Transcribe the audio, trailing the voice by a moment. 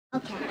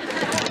Okay.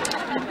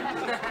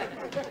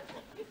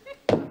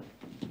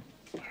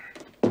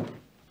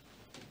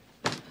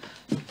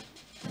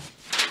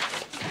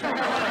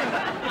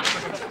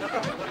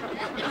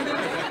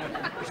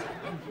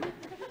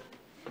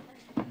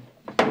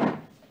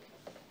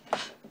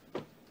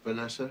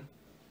 Vanessa?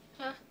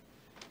 Huh?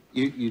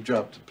 You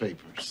dropped the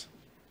papers.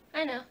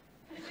 I know.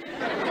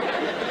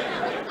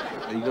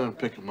 Are you gonna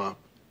pick them up?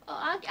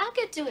 Oh, I'll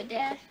get to it,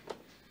 Dad.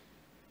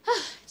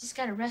 Just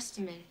gotta rest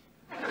a minute.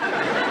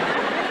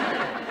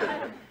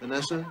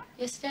 Vanessa?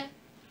 Yes, Dad?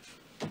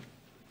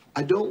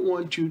 I don't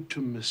want you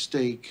to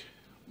mistake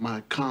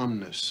my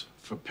calmness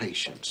for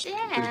patience.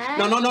 Dad.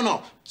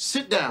 No.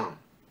 Sit down.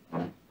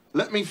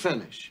 Let me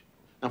finish.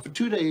 Now, for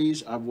 2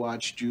 days, I've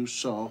watched you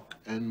sulk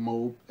and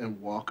mope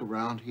and walk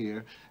around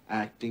here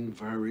acting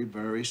very,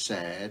 very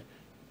sad.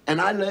 And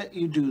I let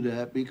you do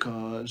that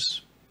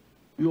because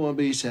you want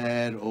to be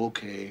sad,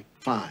 okay,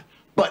 fine.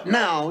 But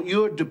now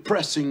you're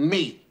depressing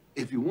me.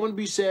 If you want to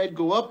be sad,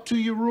 go up to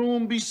your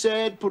room, be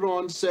sad, put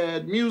on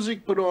sad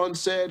music, put on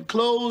sad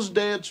clothes,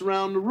 dance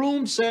around the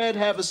room sad,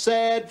 have a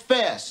sad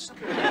fest.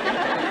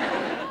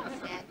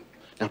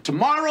 Now,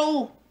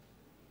 tomorrow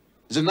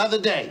is another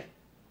day.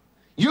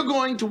 You're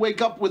going to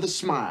wake up with a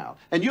smile,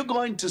 and you're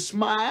going to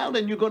smile,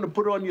 and you're going to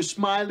put on your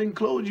smiling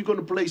clothes, you're going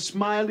to play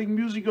smiling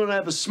music, you're going to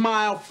have a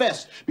smile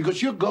fest,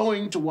 because you're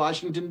going to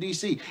Washington,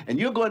 D.C., and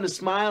you're going to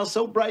smile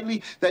so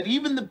brightly that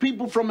even the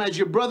people from, as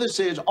your brother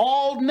says,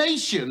 all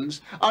nations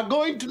are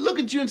going to look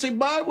at you and say,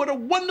 "My, what a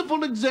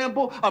wonderful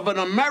example of an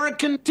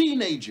American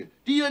teenager."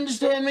 Do you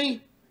understand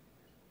me?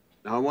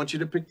 Now, I want you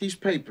to pick these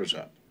papers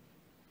up.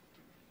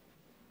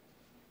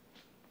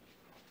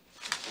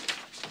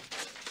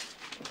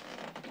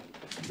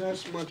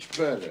 That's much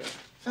better.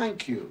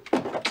 Thank you.